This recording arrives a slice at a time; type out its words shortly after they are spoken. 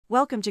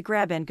Welcome to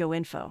Grab and Go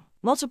Info.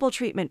 Multiple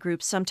treatment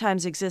groups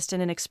sometimes exist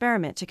in an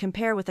experiment to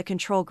compare with a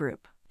control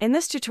group. In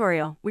this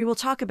tutorial, we will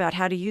talk about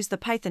how to use the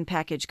Python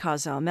package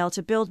CausalML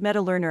to build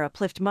meta-learner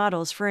Uplift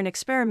models for an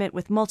experiment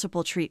with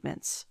multiple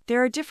treatments.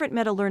 There are different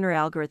meta-learner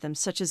algorithms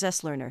such as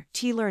S-learner,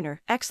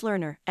 T-learner,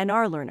 X-learner, and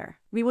R-learner.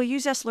 We will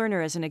use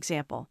S-learner as an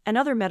example, and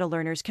other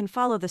meta-learners can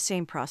follow the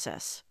same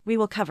process. We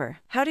will cover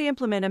how to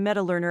implement a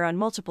meta-learner on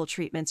multiple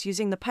treatments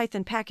using the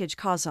Python package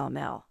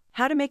CausalML.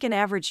 How to make an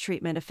average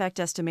treatment effect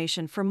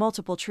estimation for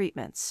multiple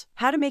treatments.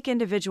 How to make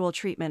individual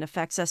treatment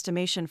effects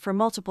estimation for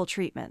multiple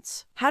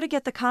treatments. How to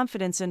get the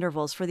confidence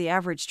intervals for the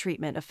average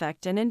treatment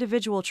effect and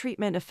individual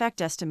treatment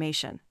effect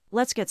estimation.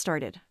 Let's get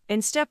started.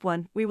 In step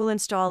 1, we will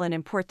install and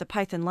import the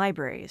Python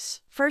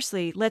libraries.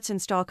 Firstly, let's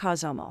install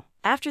CausalML.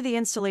 After the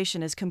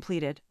installation is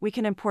completed, we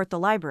can import the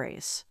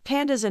libraries.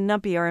 Pandas and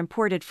NumPy are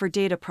imported for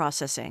data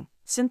processing.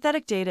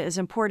 Synthetic data is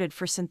imported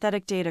for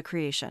synthetic data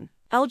creation.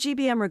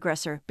 LGBM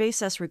regressor,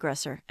 base S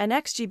regressor, and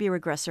XGB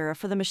regressor are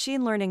for the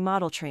machine learning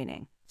model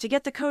training. To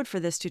get the code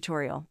for this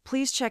tutorial,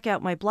 please check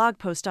out my blog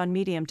post on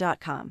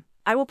medium.com.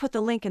 I will put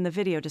the link in the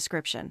video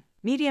description.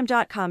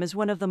 Medium.com is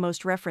one of the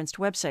most referenced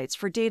websites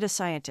for data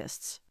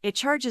scientists. It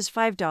charges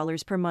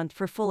 $5 per month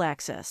for full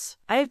access.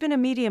 I have been a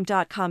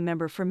Medium.com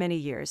member for many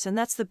years, and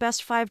that's the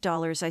best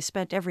 $5 I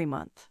spent every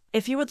month.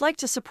 If you would like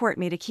to support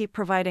me to keep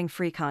providing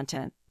free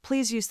content,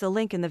 please use the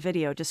link in the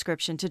video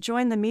description to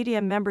join the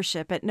Medium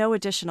membership at no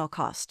additional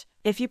cost.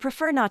 If you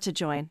prefer not to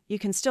join, you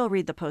can still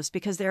read the post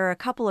because there are a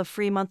couple of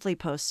free monthly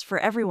posts for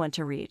everyone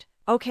to read.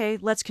 Okay,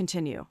 let's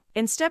continue.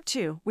 In step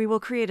 2, we will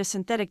create a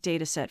synthetic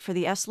dataset for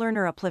the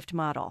S-learner Uplift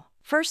model.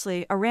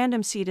 Firstly, a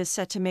random seed is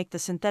set to make the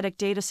synthetic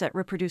dataset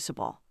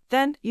reproducible.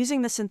 Then,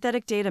 using the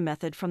synthetic data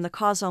method from the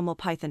CausalML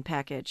Python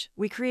package,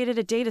 we created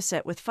a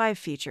dataset with 5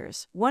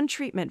 features, 1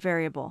 treatment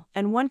variable,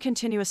 and 1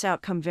 continuous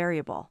outcome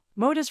variable.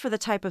 Mode is for the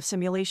type of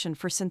simulation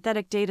for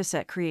synthetic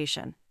dataset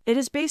creation. It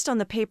is based on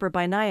the paper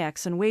by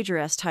Nyax and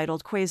Wager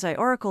titled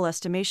Quasi-Oracle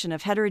Estimation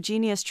of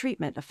Heterogeneous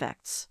Treatment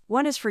Effects.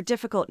 1 is for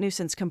difficult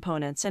nuisance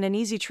components and an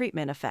easy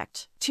treatment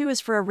effect. 2 is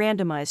for a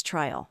randomized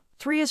trial.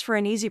 3 is for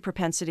an easy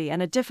propensity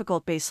and a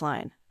difficult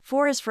baseline.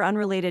 4 is for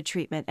unrelated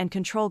treatment and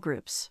control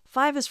groups.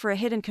 5 is for a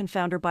hidden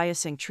confounder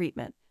biasing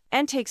treatment.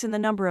 N takes in the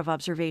number of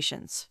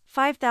observations.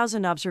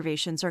 5,000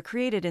 observations are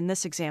created in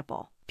this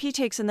example. P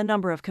takes in the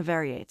number of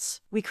covariates.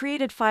 We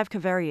created 5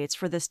 covariates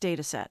for this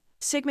dataset.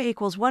 Sigma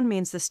equals 1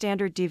 means the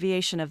standard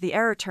deviation of the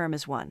error term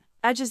is 1.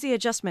 Edge is the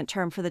adjustment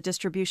term for the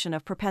distribution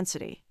of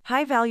propensity.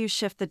 High values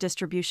shift the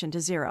distribution to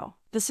 0.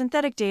 The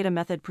synthetic data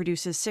method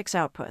produces 6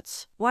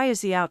 outputs. Y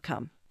is the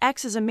outcome.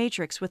 X is a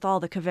matrix with all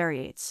the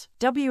covariates.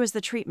 W is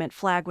the treatment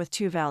flag with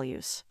 2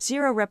 values.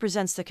 0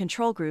 represents the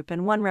control group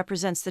and 1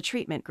 represents the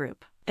treatment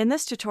group. In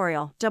this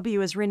tutorial,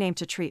 W is renamed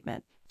to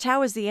treatment.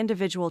 Tau is the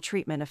individual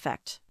treatment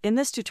effect. In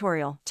this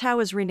tutorial, tau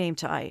is renamed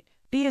to IT.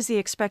 B is the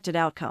expected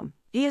outcome.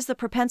 E is the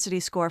propensity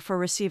score for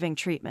receiving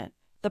treatment.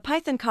 The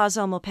Python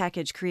CausalML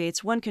package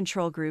creates 1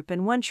 control group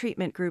and 1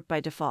 treatment group by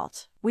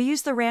default. We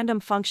use the random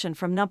function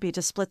from NumPy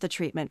to split the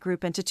treatment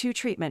group into 2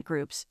 treatment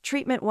groups,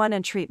 treatment 1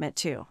 and treatment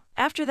 2.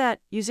 After that,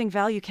 using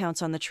value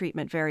counts on the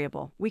treatment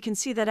variable, we can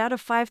see that out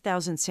of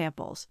 5,000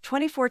 samples,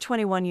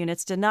 2421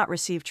 units did not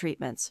receive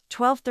treatments,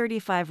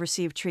 1235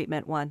 received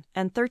treatment 1,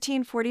 and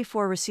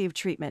 1344 received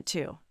treatment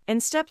 2. In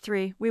step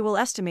 3, we will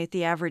estimate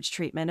the average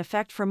treatment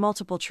effect for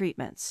multiple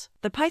treatments.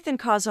 The Python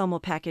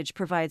CausalML package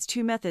provides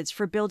 2 methods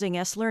for building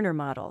S-learner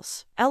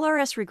models.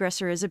 LRS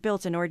regressor is a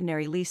built-in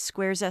ordinary least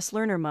squares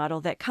S-learner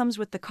model that comes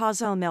with the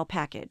CausalML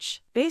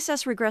package. Base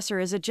S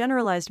regressor is a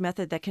generalized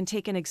method that can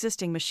take in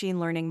existing machine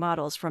learning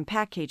models from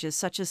packages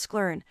such as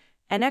Sklearn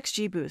and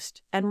XGBoost,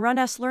 and run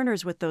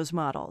S-learners with those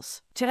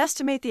models. To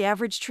estimate the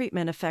average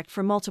treatment effect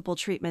for multiple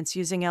treatments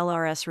using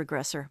LRS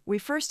regressor, we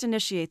first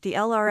initiate the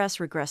LRS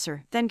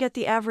regressor, then get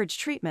the average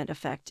treatment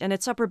effect and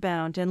its upper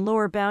bound and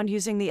lower bound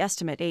using the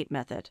estimate 8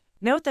 method.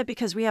 Note that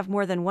because we have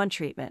more than 1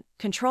 treatment,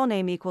 control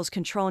name equals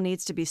control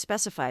needs to be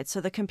specified so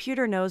the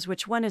computer knows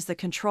which one is the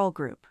control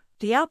group.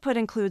 The output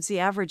includes the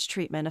average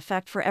treatment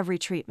effect for every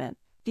treatment.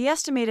 The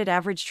estimated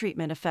average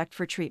treatment effect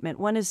for treatment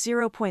 1 is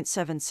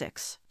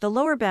 0.76. The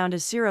lower bound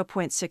is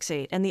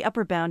 0.68 and the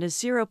upper bound is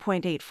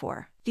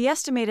 0.84. The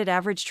estimated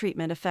average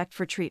treatment effect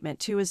for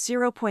treatment 2 is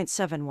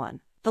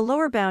 0.71. The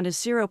lower bound is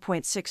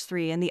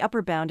 0.63 and the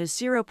upper bound is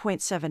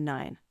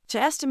 0.79. To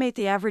estimate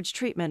the average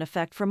treatment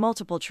effect for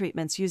multiple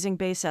treatments using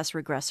base S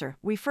regressor,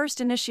 we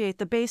first initiate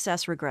the base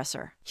S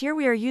regressor. Here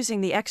we are using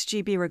the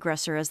XGB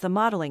regressor as the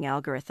modeling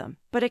algorithm,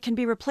 but it can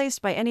be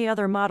replaced by any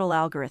other model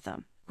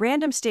algorithm.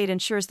 Random state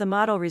ensures the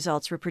model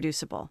results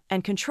reproducible,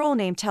 and control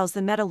name tells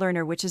the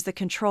meta-learner which is the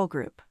control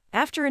group.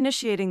 After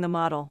initiating the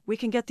model, we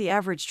can get the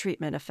average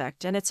treatment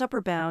effect and its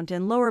upper bound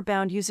and lower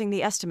bound using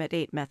the estimate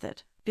 8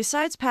 method.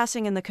 Besides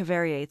passing in the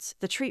covariates,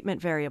 the treatment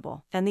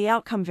variable, and the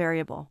outcome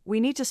variable, we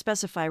need to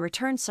specify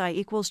return psi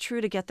equals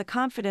true to get the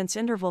confidence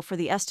interval for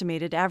the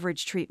estimated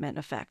average treatment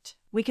effect.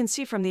 We can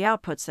see from the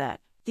outputs that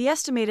the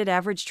estimated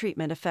average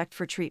treatment effect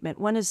for treatment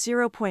 1 is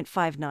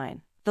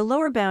 0.59. The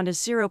lower bound is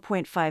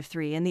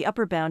 0.53 and the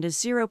upper bound is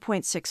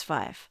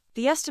 0.65.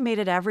 The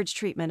estimated average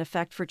treatment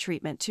effect for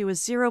treatment 2 is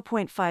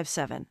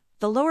 0.57.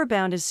 The lower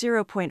bound is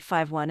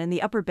 0.51 and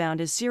the upper bound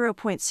is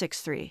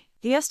 0.63.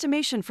 The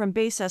estimation from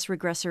base S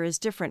regressor is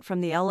different from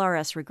the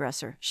LRS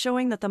regressor,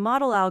 showing that the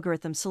model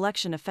algorithm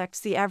selection affects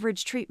the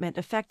average treatment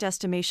effect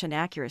estimation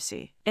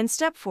accuracy. In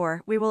step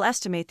 4, we will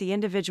estimate the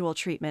individual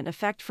treatment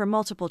effect for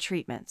multiple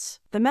treatments.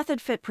 The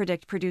method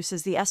fit-predict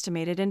produces the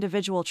estimated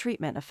individual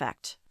treatment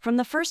effect. From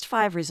the first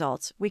 5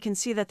 results, we can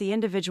see that the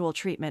individual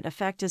treatment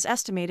effect is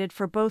estimated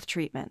for both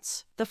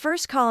treatments. The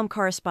first column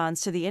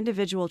corresponds to the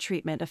individual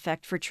treatment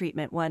effect for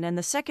treatment 1 and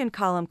the second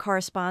column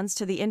corresponds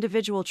to the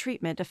individual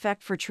treatment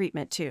effect for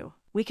treatment 2.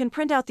 We can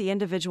print out the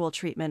individual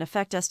treatment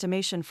effect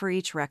estimation for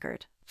each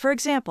record. For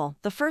example,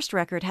 the first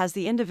record has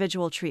the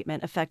individual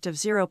treatment effect of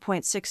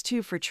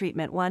 0.62 for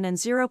treatment 1 and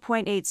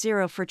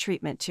 0.80 for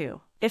treatment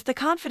 2. If the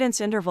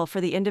confidence interval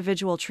for the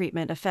individual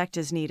treatment effect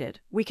is needed,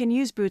 we can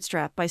use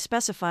Bootstrap by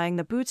specifying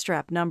the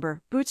bootstrap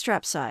number,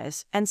 bootstrap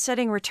size, and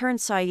setting return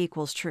psi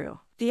equals true.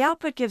 The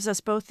output gives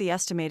us both the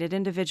estimated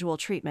individual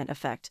treatment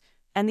effect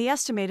and the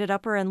estimated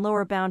upper and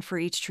lower bound for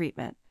each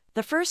treatment.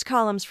 The first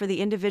columns for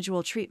the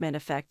individual treatment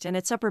effect and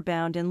its upper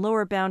bound and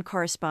lower bound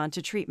correspond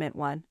to treatment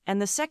 1,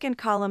 and the second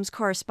columns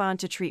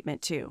correspond to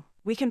treatment 2.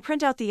 We can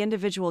print out the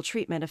individual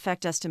treatment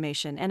effect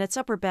estimation and its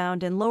upper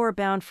bound and lower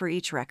bound for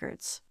each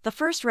records. The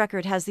first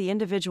record has the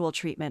individual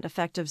treatment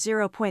effect of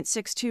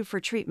 0.62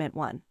 for treatment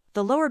 1.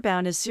 The lower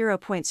bound is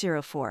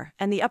 0.04,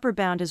 and the upper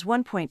bound is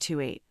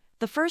 1.28.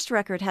 The first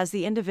record has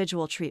the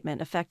individual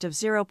treatment effect of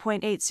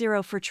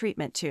 0.80 for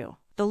treatment 2.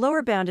 The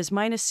lower bound is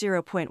minus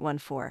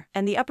 0.14,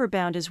 and the upper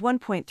bound is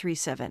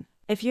 1.37.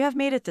 If you have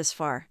made it this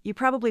far, you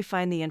probably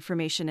find the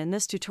information in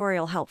this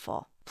tutorial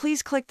helpful.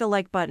 Please click the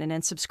like button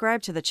and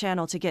subscribe to the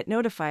channel to get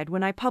notified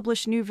when I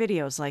publish new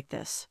videos like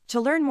this. To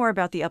learn more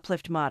about the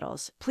Uplift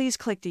models, please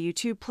click the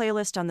YouTube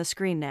playlist on the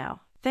screen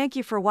now. Thank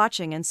you for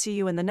watching and see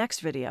you in the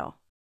next video.